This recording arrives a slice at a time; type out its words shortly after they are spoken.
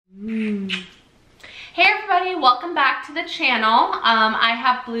everybody, welcome back to the channel. I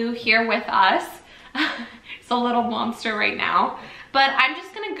have Blue here with us. It's a little monster right now, but I'm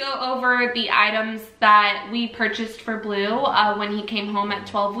just gonna go over the items that we purchased for Blue when he came home at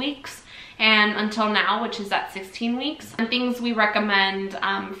 12 weeks and until now, which is at 16 weeks, and things we recommend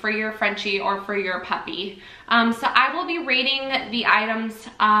for your Frenchie or for your puppy. So I will be rating the items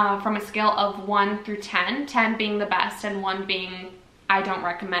from a scale of 1 through 10, 10 being the best and 1 being I don't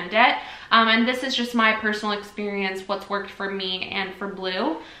recommend it. And this is just my personal experience, what's worked for me and for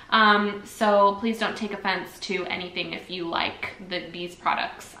Blue. So please don't take offense to anything if you like these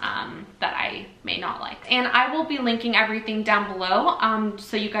products that I may not like. And I will be linking everything down below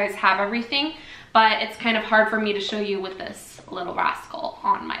so you guys have everything, but it's kind of hard for me to show you with this little rascal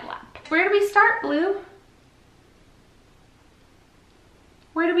on my lap. Where do we start, Blue?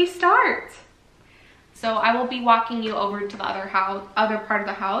 Where do we start? So I will be walking you over to the other part of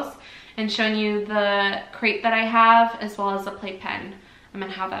the house and showing you the crate that I have as well as the playpen and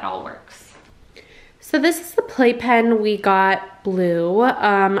how that all works. So this is the playpen we got Blue.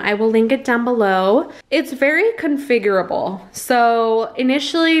 I will link it down below. It's very configurable. So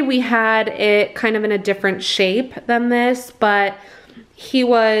initially we had it kind of in a different shape than this, but he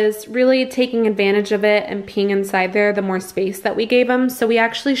was really taking advantage of it and peeing inside there the more space that we gave him. So we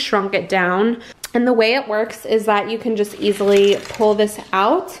actually shrunk it down. And the way it works is that you can just easily pull this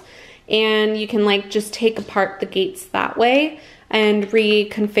out and you can like just take apart the gates that way and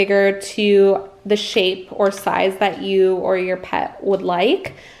reconfigure to the shape or size that you or your pet would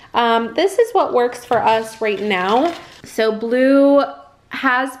like. This is what works for us right now. So Blue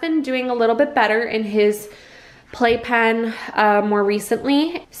has been doing a little bit better in his playpen more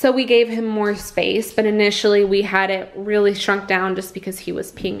recently, so we gave him more space, but initially we had it really shrunk down just because he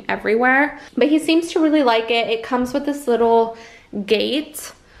was peeing everywhere. But he seems to really like it. It comes with this little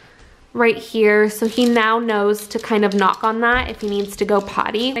gate right here, so he now knows to kind of knock on that if he needs to go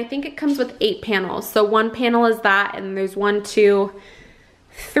potty. I think it comes with 8 panels, so one panel is that, and there's 1, 2,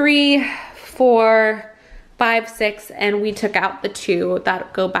 3, 4, 5, 6, and we took out the 2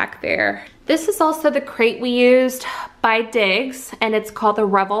 that go back there. This is also the crate we used by Diggs, and it's called the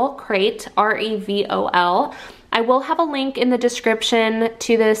Revol crate, R-E-V-O-L. I will have a link in the description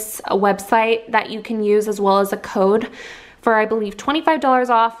to this website that you can use as well as a code for, I believe, $25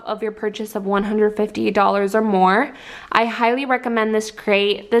 off of your purchase of $150 or more. I highly recommend this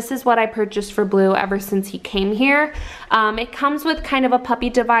crate. This is what I purchased for Blue ever since he came here. It comes with kind of a puppy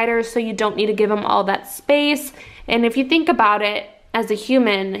divider, so you don't need to give him all that space. And if you think about it, as a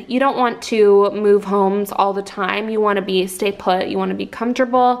human, you don't want to move homes all the time. You want to stay put, you want to be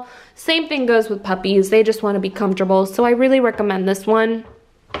comfortable. Same thing goes with puppies. They just want to be comfortable. So I really recommend this one.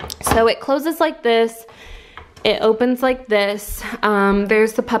 So it closes like this. It opens like this.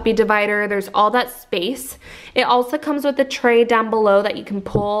 There's the puppy divider. There's all that space. It also comes with a tray down below that you can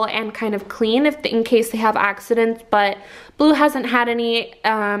pull and kind of clean in case they have accidents, but Blue hasn't had any,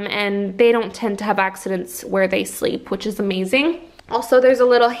 and they don't tend to have accidents where they sleep, which is amazing. Also, there's a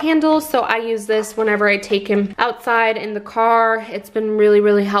little handle, so I use this whenever I take him outside in the car. It's been really,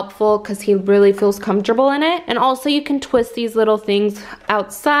 really helpful because he really feels comfortable in it. And also you can twist these little things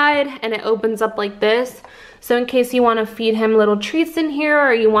outside and it opens up like this. So in case you want to feed him little treats in here,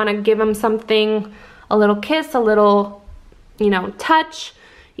 or you want to give him something, a little kiss, a little, touch,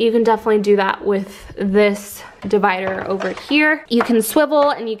 you can definitely do that with this divider over here. You can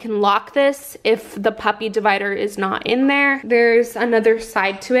swivel and you can lock this if the puppy divider is not in there. There's another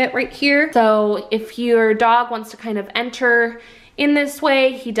side to it right here. So if your dog wants to kind of enter in this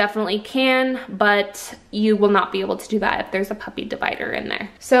way, he definitely can, but you will not be able to do that if there's a puppy divider in there.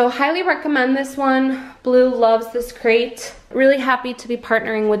 So highly recommend this one. Blue loves this crate. Really happy to be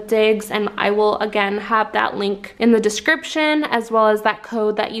partnering with Diggs, and I will again have that link in the description as well as that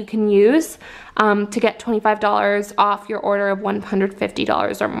code that you can use to get $25 off your order of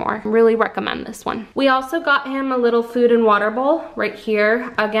 $150 or more. Really recommend this one. We also got him a little food and water bowl right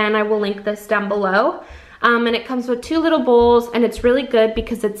here. Again, I will link this down below. And it comes with 2 little bowls, and it's really good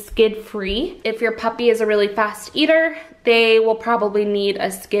because it's skid-free. If your puppy is a really fast eater, they will probably need a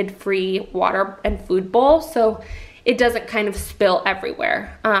skid-free water and food bowl, so it doesn't kind of spill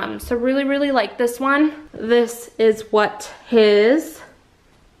everywhere. So really, really like this one. This is what his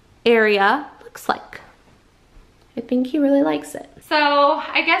area looks like. I think he really likes it. So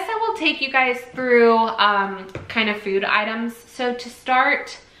I guess I will take you guys through kind of food items. So to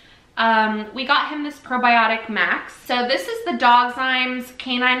start, we got him this Probiotic Max. So this is the Dogzymes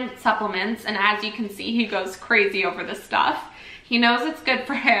canine supplements, and as you can see, he goes crazy over this stuff. He knows it's good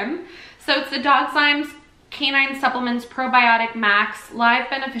for him. So it's the Dogzymes Canine Supplements Probiotic Max Live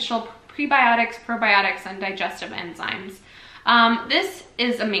Beneficial prebiotics, probiotics, and digestive enzymes. This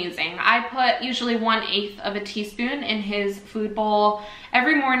is amazing. I put usually 1/8 of a teaspoon in his food bowl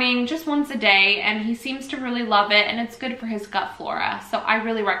every morning, just once a day, and he seems to really love it, and it's good for his gut flora. So I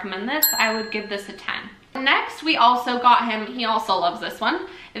really recommend this. I would give this a 10. Next, we also got him, he also loves this one,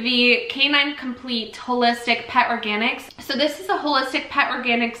 the Canine Complete Holistic Pet Organics. So this is a Holistic Pet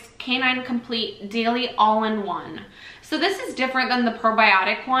Organics Canine Complete Daily All-in-One. So this is different than the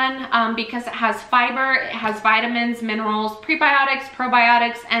probiotic one because it has fiber, it has vitamins, minerals, prebiotics,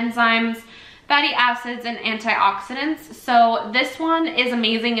 probiotics, enzymes, fatty acids, and antioxidants. So this one is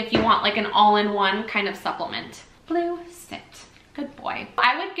amazing if you want like an all-in-one kind of supplement. Blue, sit. Good boy.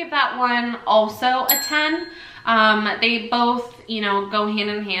 I would give that one also a 10. They both, you know, go hand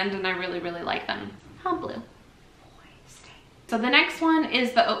in hand, and I really, really like them. Huh, Blue? Boy, stay. So the next one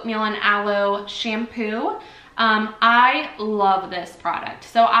is the Oatmeal and Aloe Shampoo. I love this product.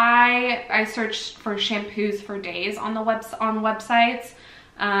 So I searched for shampoos for days on the websites.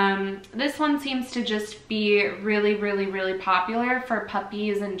 This one seems to just be really, really, really popular for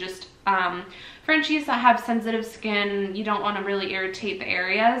puppies and just Frenchies that have sensitive skin. You don't want to really irritate the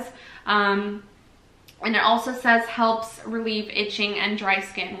areas. And it also says helps relieve itching and dry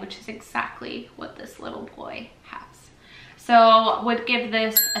skin, which is exactly what this little boy has. So would give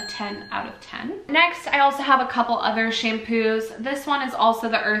this a 10 out of 10. Next, I also have a couple other shampoos. This one is also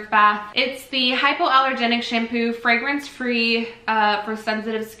the Earth Bath. It's the hypoallergenic shampoo, fragrance-free for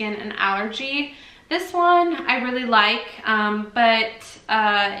sensitive skin and allergy. This one I really like, but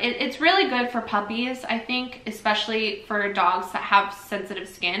it's really good for puppies, I think, especially for dogs that have sensitive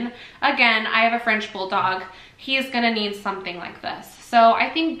skin. Again, I have a French Bulldog. He's gonna need something like this. So I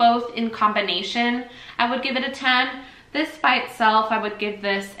think both in combination, I would give it a 10. This by itself, I would give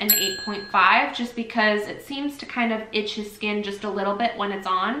this an 8.5 just because it seems to kind of itch his skin just a little bit when it's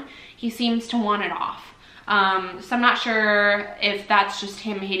on. He seems to want it off. So I'm not sure if that's just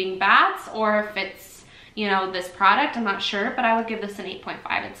him hating bats or if it's, you know, this product. I'm not sure, but I would give this an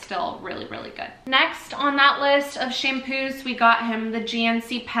 8.5. It's still really, really good. Next on that list of shampoos, we got him the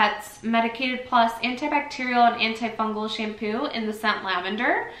GNC Pets Medicated Plus Antibacterial and Antifungal Shampoo in the scent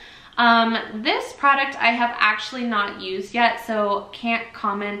Lavender. This product I have actually not used yet, so can't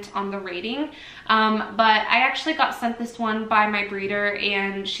comment on the rating, but I actually got sent this one by my breeder,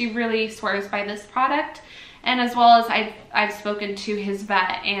 and she really swears by this product. And as well as I've spoken to his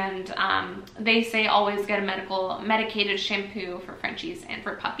vet, and they say always get a medicated shampoo for Frenchies and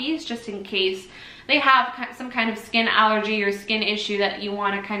for puppies, just in case they have some kind of skin allergy or skin issue that you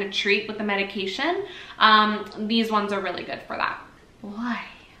want to kind of treat with the medication. These ones are really good for that. Why?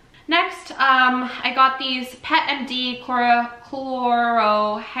 Next, I got these Pet MD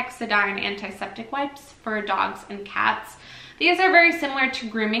chlorohexidine antiseptic wipes for dogs and cats. These are very similar to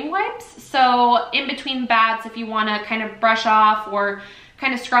grooming wipes. So in between baths, if you want to kind of brush off or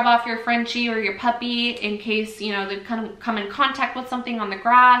kind of scrub off your Frenchie or your puppy in case, you know, they kind of come in contact with something on the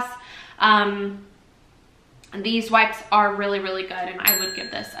grass, these wipes are really, really good, and I would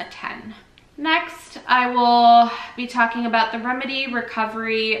give this a 10. Next, I will be talking about the Remedy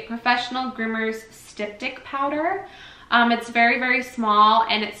Recovery Professional Groomers Styptic Powder. It's very, very small,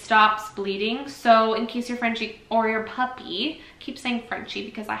 and it stops bleeding. So in case your Frenchie or your puppy, I keep saying Frenchie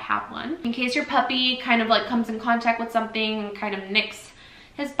because I have one. In case your puppy kind of like comes in contact with something and kind of nicks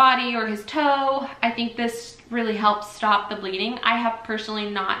his body or his toe, I think this really helps stop the bleeding. I have personally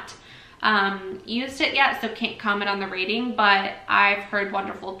not used it yet, so can't comment on the rating, but I've heard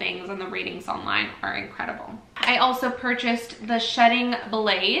wonderful things, and the ratings online are incredible. I also purchased the Shedding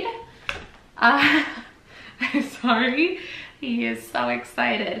Blade. I'm sorry, he is so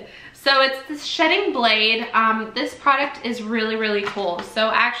excited. So it's this Shedding Blade. This product is really, really cool.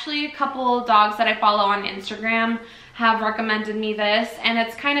 So actually a couple dogs that I follow on Instagram have recommended me this, and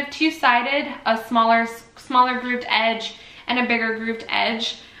it's kind of two-sided, a smaller grooved edge and a bigger grooved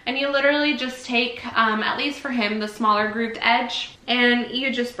edge. And you literally just take, at least for him, the smaller grooved edge, and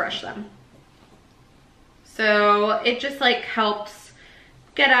you just brush them. So it just like helps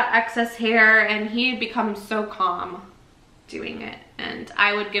get out excess hair, and he becomes so calm doing it. And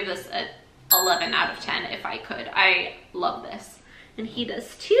I would give this an 11 out of 10 if I could. I love this. And he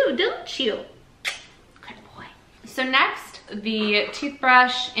does too, don't you? Good boy. So next, the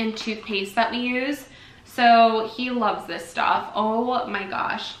toothbrush and toothpaste that we use. So he loves this stuff. Oh my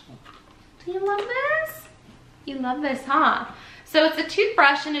gosh. Do you love this? You love this, huh? So it's a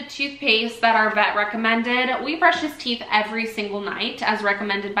toothbrush and a toothpaste that our vet recommended. We brush his teeth every single night as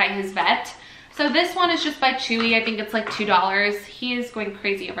recommended by his vet. So this one is just by Chewy. I think it's like $2. He is going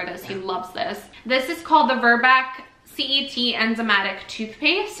crazy over this. He loves this. This is called the Verbac CET enzymatic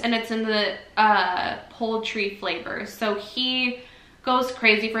toothpaste, and it's in the poultry flavor. So he goes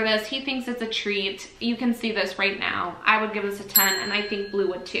crazy for this. He thinks it's a treat. You can see this right now. I would give this a 10, and I think Blue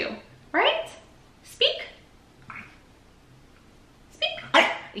would too. Right? Speak. Speak.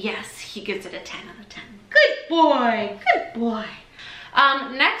 Yes, he gives it a 10 out of 10. Good boy. Good boy.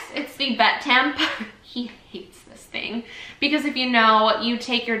 Next, it's the Vet Temp. He hates this thing because if you know, you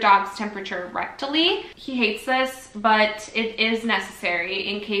take your dog's temperature rectally. He hates this, but it is necessary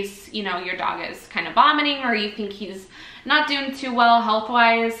in case, you know, your dog is kind of vomiting or you think he's not doing too well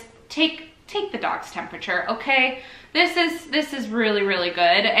health-wise. Take the dog's temperature, okay? This is really, really good,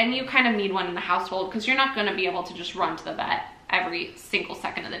 and you kind of need one in the household because you're not going to be able to just run to the vet every single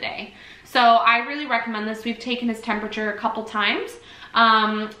second of the day. So I really recommend this. We've taken his temperature a couple times.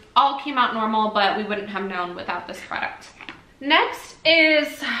 All came out normal, but we wouldn't have known without this product. Next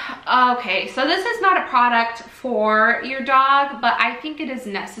is, okay, so this is not a product for your dog, but I think it is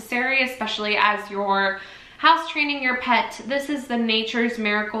necessary, especially as you're house training your pet. This is the Nature's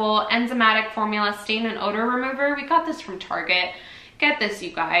Miracle Enzymatic Formula Stain and Odor Remover. We got this from Target. Get this,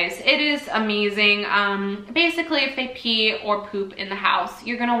 you guys. It is amazing. Basically, if they pee or poop in the house,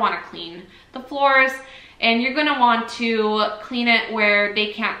 you're gonna wanna clean the floors, and you're gonna want to clean it where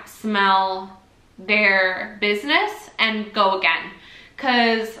they can't smell their business and go again.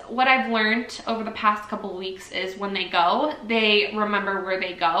 Because what I've learned over the past couple weeks is when they go, they remember where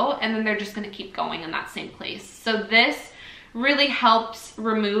they go, and then they're just gonna keep going in that same place. So this really helps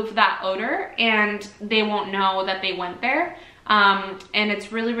remove that odor, and they won't know that they went there. And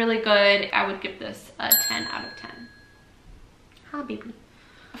it's really, really good. I would give this a 10 out of 10. Hi, baby.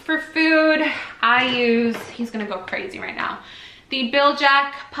 For food, I use, he's gonna go crazy right now, the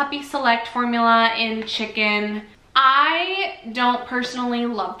Bil-Jac Puppy Select formula in chicken. I don't personally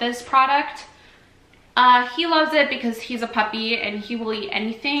love this product. He loves it because he's a puppy and he will eat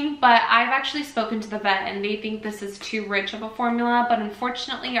anything, but I've actually spoken to the vet and they think this is too rich of a formula, but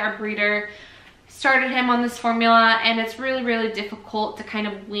unfortunately our breeder started him on this formula, and it's really, really difficult to kind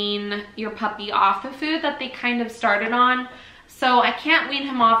of wean your puppy off the food that they kind of started on. So I can't wean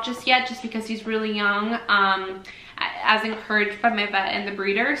him off just yet just because he's really young, as encouraged by my vet and the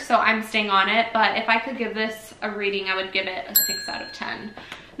breeder. So I'm staying on it, but if I could give this a rating, I would give it a 6 out of 10.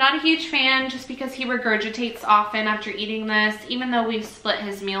 Not a huge fan just because he regurgitates often after eating this, even though we've split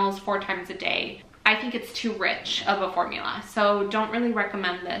his meals 4 times a day. I think it's too rich of a formula, so don't really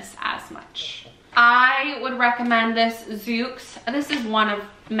recommend this as much. I would recommend this Zoox. This is one of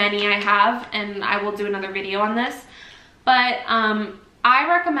many I have, and I will do another video on this. But I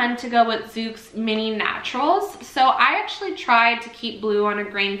recommend to go with Zoox Mini Naturals. So I actually tried to keep Blue on a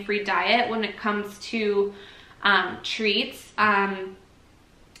grain-free diet when it comes to treats. I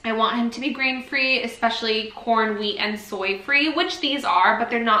want him to be grain-free, especially corn, wheat, and soy-free, which these are, but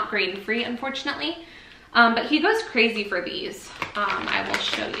they're not grain-free, unfortunately. But he goes crazy for these. I will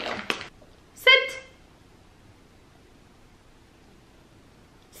show you. Sit.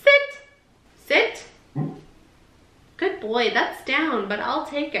 Sit. Sit. Good boy, that's down, but I'll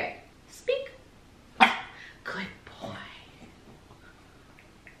take it. Speak. Good boy.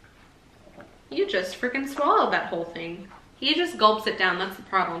 You just freaking swallowed that whole thing. He just gulps it down, that's the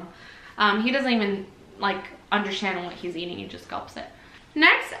problem. He doesn't even like understand what he's eating, he just gulps it.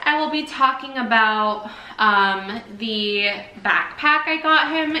 Next, I will be talking about the backpack I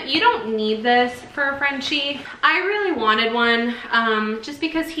got him. You don't need this for a Frenchie. I really wanted one just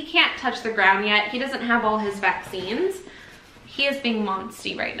because he can't touch the ground yet. He doesn't have all his vaccines. He is being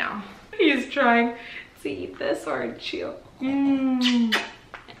monsty right now. He's trying to eat this or chew.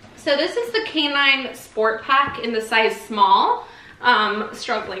 So this is the K9 Sport Pack in the size small.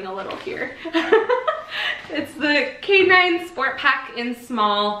 Struggling a little here. It's the K9 Sport Pack in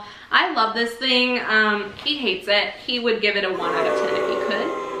small. I love this thing. He hates it. He would give it a 1 out of 10 if he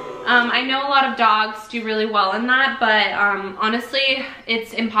could. I know a lot of dogs do really well in that, but honestly,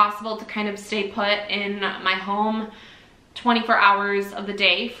 it's impossible to kind of stay put in my home 24 hours of the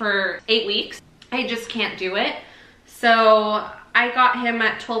day for 8 weeks. I just can't do it. So I got him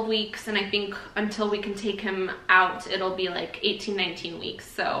at 12 weeks, and I think until we can take him out, it'll be like 18, 19 weeks.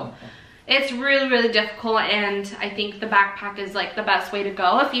 So it's really, really difficult, and I think the backpack is like the best way to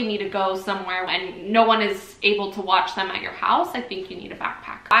go if you need to go somewhere and no one is able to watch them at your house. I think you need a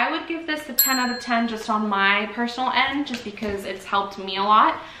backpack. I would give this a 10 out of 10 just on my personal end, just because it's helped me a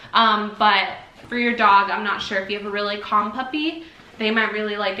lot. But for your dog, I'm not sure if you have a really calm puppy, they might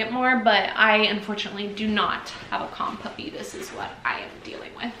really like it more, but I unfortunately do not have a calm puppy. This is what I am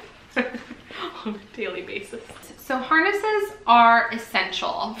dealing with on a daily basis. So harnesses are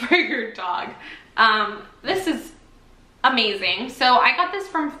essential for your dog. This is amazing. So I got this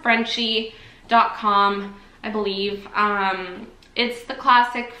from Frenchie.com, I believe. It's the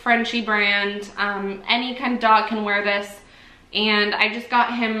classic Frenchie brand. Any kind of dog can wear this. And I just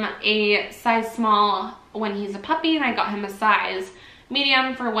got him a size small when he's a puppy, and I got him a size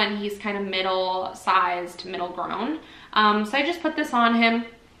medium for when he's kind of middle-sized, middle-grown. So I just put this on him.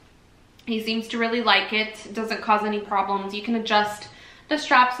 He seems to really like it. It doesn't cause any problems. You can adjust the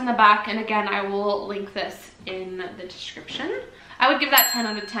straps in the back, and again, I will link this in the description. I would give that 10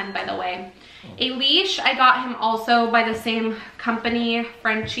 out of 10, by the way. A leash, I got him also by the same company,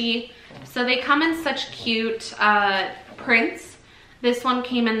 Frenchie. So they come in such cute prints. This one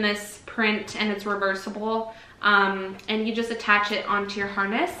came in this print, and it's reversible. And you just attach it onto your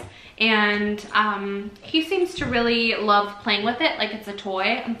harness, and he seems to really love playing with it like it's a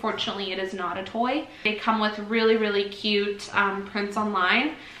toy. Unfortunately, it is not a toy. They come with really, really cute prints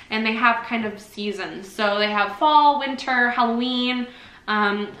online, and they have kind of seasons. So they have fall, winter, Halloween.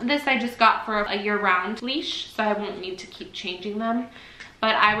 This I just got for a year-round leash, so I won't need to keep changing them.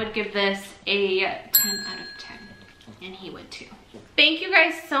 But I would give this a 10 out of 10, and he would too. Thank you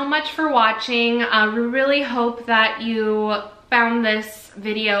guys so much for watching. We really hope that you found this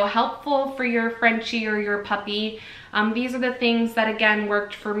video helpful for your Frenchie or your puppy. These are the things that, again,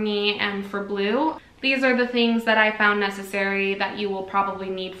 worked for me and for Blue. These are the things that I found necessary that you will probably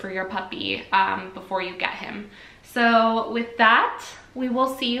need for your puppy before you get him. So with that, we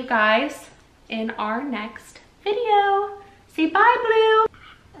will see you guys in our next video. Say bye, Blue.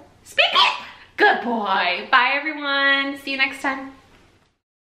 Speak it. Good boy. Bye, everyone. See you next time.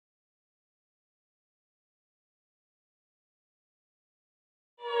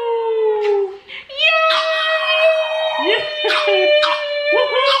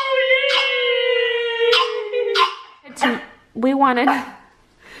 We wanted,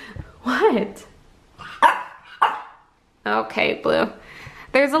 what? Okay, Blue.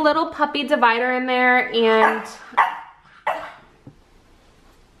 There's a little puppy divider in there, and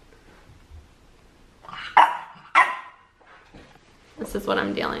this is what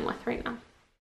I'm dealing with right now.